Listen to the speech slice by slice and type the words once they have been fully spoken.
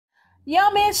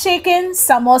Yummy chicken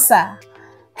samosa.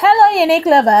 Hello unique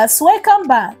lovers, welcome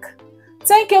back.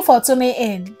 Thank you for tuning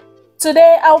in.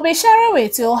 Today I'll be sharing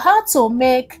with you how to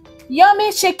make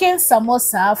yummy chicken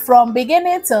samosa from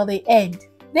beginning till the end.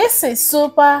 This is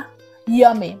super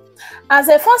yummy. As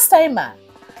a first timer,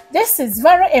 this is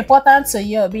very important to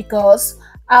you because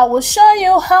I will show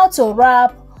you how to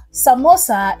wrap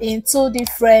samosa in two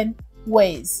different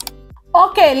ways.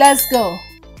 Okay, let's go.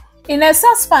 In a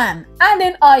saucepan, add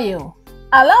in oil.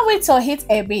 Allow it to heat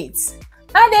a bit.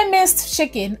 Add in minced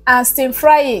chicken and steam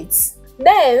fry it.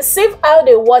 Then sieve out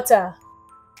the water.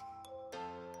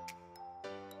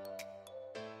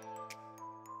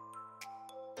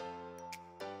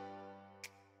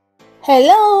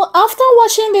 Hello, after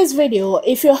watching this video,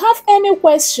 if you have any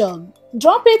question,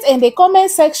 drop it in the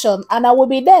comment section and I will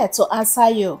be there to answer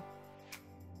you.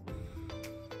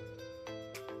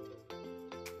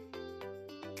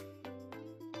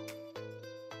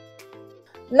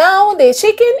 Now the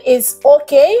chicken is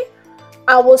okay.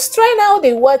 I will strain out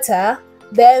the water,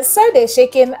 then set the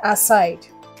chicken aside.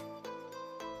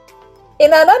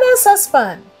 In another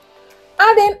saucepan,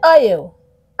 add in oil.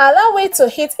 Allow it to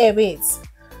heat a bit.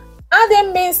 Add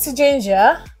in minced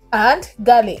ginger and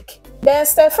garlic. Then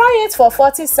stir fry it for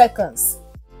 40 seconds.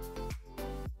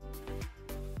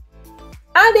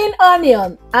 Add in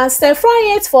onion and stir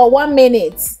fry it for 1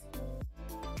 minute.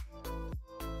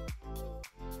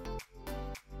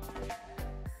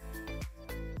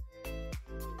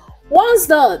 Once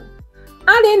done,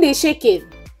 add in the chicken,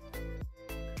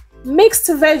 mixed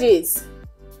veggies,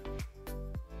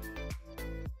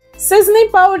 seasoning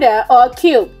powder or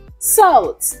cube,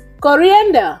 salt,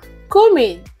 coriander,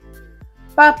 cumin,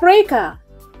 paprika,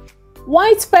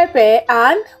 white pepper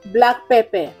and black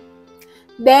pepper.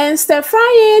 Then stir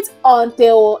fry it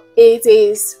until it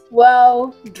is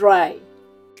well dry.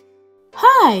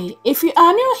 Hi, if you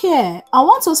are new here, I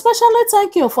want to specially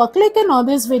thank you for clicking on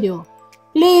this video.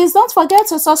 Please don't forget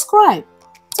to subscribe.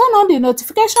 Turn on the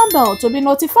notification bell to be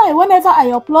notified whenever I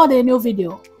upload a new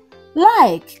video.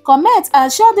 Like, comment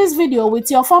and share this video with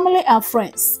your family and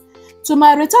friends. To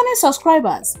my returning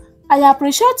subscribers, I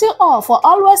appreciate you all for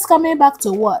always coming back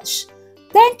to watch.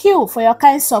 Thank you for your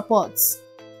kind support.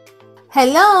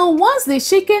 Hello, once the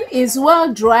chicken is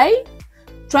well dry,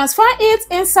 transfer it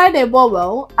inside a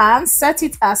bowl and set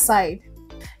it aside.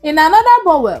 In another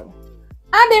bowl,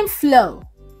 add in flour.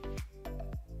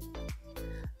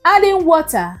 Add in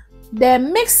water,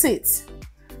 then mix it,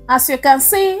 as you can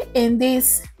see in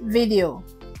this video.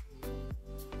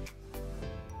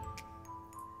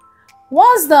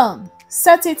 Once done,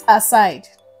 set it aside.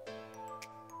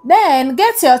 Then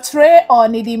get your tray or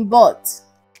kneading board.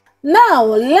 Now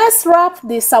let's wrap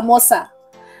the samosa.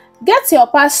 Get your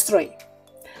pastry.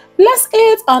 Place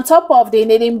it on top of the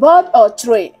kneading board or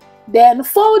tray, then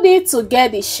fold it to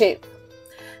get the shape.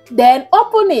 Then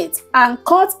open it and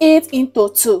cut it into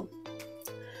two.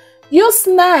 Use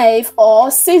knife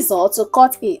or scissor to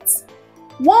cut it.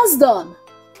 Once done,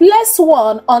 place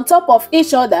one on top of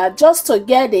each other just to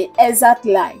get the exact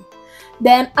line.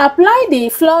 Then apply the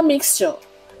flour mixture.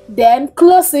 Then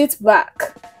close it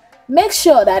back. Make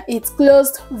sure that it's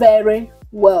closed very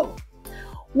well.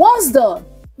 Once done,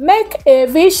 make a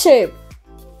V shape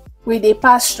with the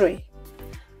pastry.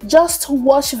 Just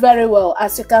wash very well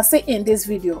as you can see in this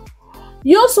video.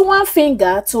 Use one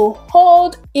finger to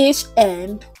hold each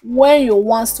end when you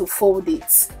want to fold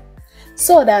it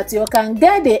so that you can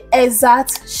get the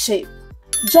exact shape.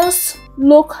 Just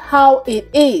look how it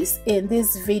is in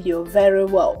this video very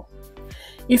well.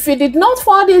 If you did not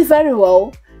fold it very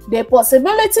well, the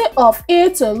possibility of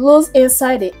it to lose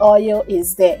inside the oil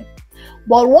is there.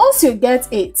 But once you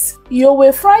get it, you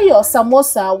will fry your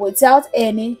samosa without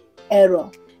any error.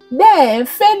 Then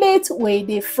fill it with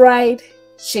the fried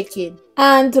chicken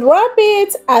and wrap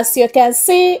it as you can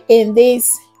see in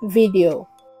this video.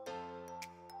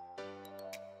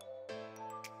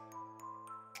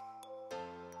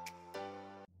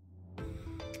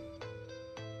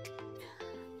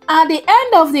 At the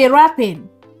end of the wrapping,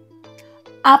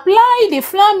 apply the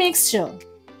flour mixture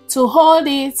to hold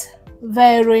it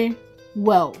very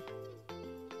well.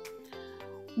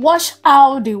 Wash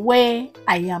out the way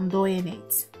I am doing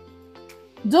it.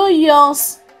 Do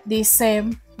yours the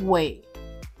same way.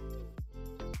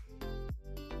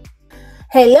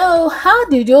 Hello, how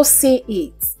did you see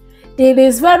it? It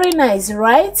is very nice,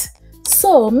 right?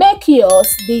 So make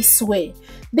yours this way.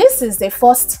 This is the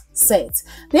first set.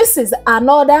 This is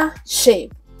another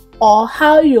shape or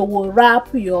how you will wrap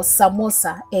your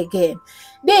samosa again.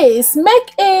 This,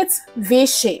 make it V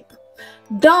shape.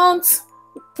 Don't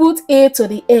put it to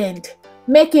the end.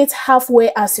 Make it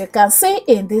halfway as you can see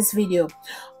in this video.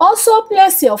 Also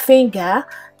place your finger,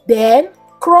 then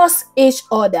cross each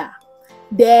other.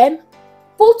 Then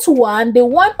put the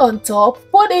one on top,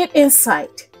 put it inside.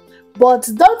 But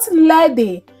don't let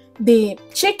the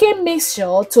chicken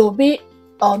mixture to be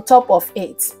on top of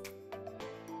it.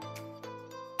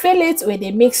 Fill it with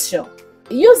the mixture.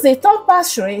 Use the top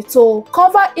pastry to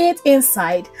cover it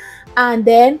inside and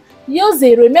then use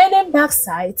the remaining back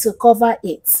side to cover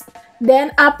it.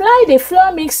 Then apply the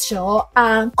flour mixture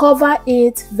and cover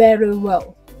it very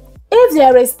well. If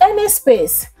there is any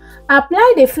space,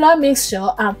 apply the flour mixture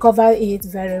and cover it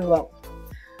very well.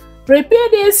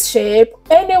 Repeat this shape,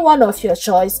 any one of your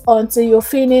choice, until you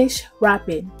finish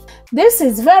wrapping. This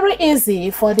is very easy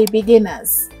for the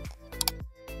beginners.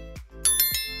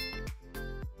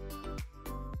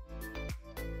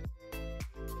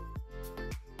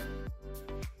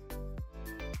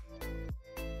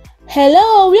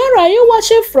 Hello, where are you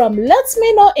watching from? Let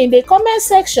me know in the comment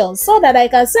section so that I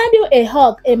can send you a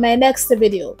hug in my next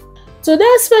video.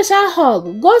 Today's special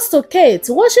hug goes to Kate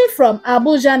watching from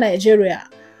Abuja, Nigeria.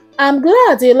 I'm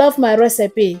glad you love my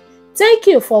recipe. Thank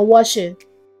you for watching.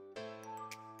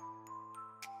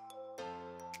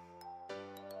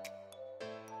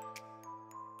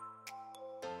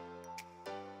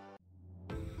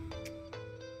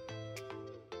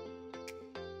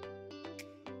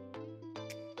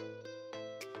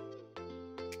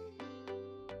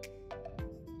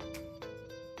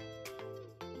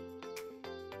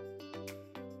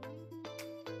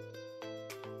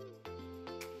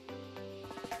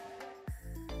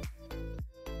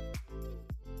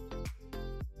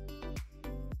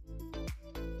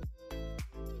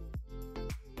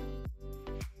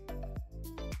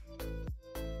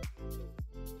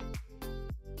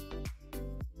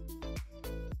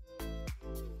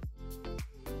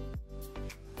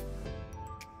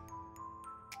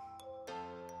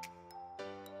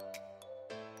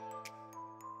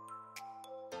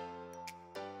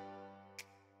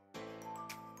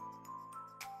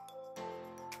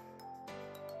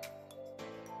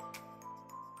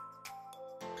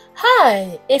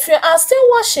 Hi, if you are still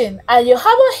watching and you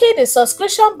haven't hit the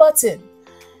subscription button,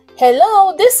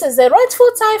 hello, this is the rightful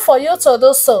time for you to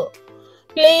do so.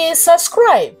 Please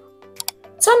subscribe.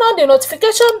 Turn on the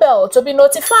notification bell to be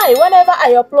notified whenever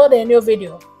I upload a new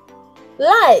video.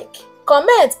 Like,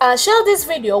 comment and share this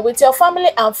video with your family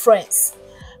and friends.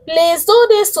 Please do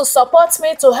this to support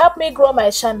me to help me grow my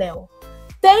channel.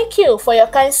 Thank you for your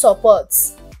kind support.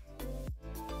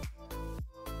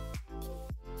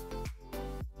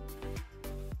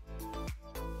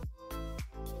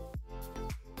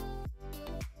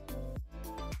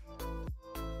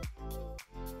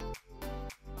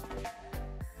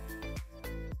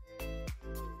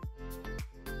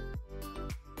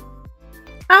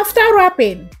 After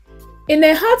wrapping, in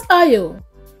a hot oil,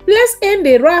 place in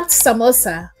the wrapped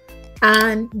samosa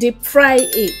and deep fry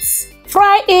it.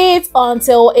 Fry it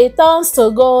until it turns to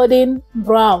golden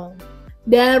brown.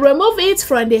 Then remove it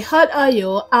from the hot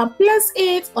oil and place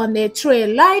it on a tray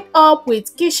lined up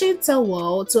with kitchen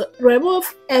towel to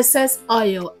remove excess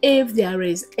oil if there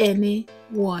is any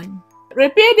one.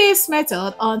 Repeat this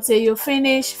method until you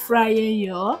finish frying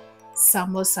your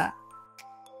samosa.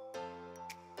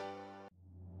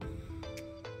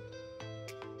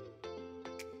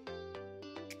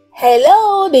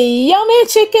 Hello, the yummy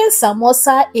chicken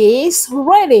samosa is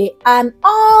ready and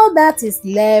all that is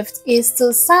left is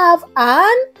to serve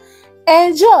and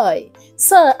enjoy.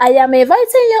 So I am inviting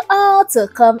you all to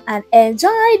come and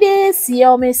enjoy this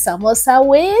yummy samosa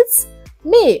with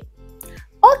me.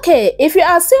 Okay, if you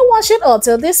are still watching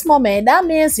until this moment, that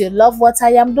means you love what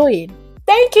I am doing.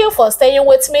 Thank you for staying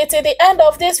with me till the end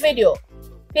of this video.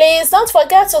 Please don't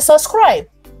forget to subscribe.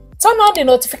 Turn on the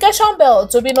notification bell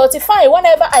to be notified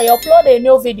whenever I upload a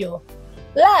new video.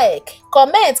 Like,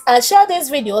 comment and share this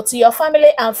video to your family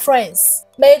and friends.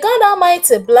 May God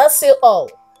Almighty bless you all.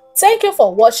 Thank you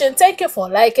for watching, thank you for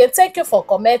liking, thank you for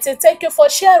commenting, thank you for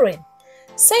sharing.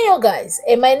 See you guys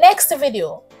in my next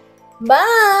video.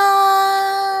 Bye!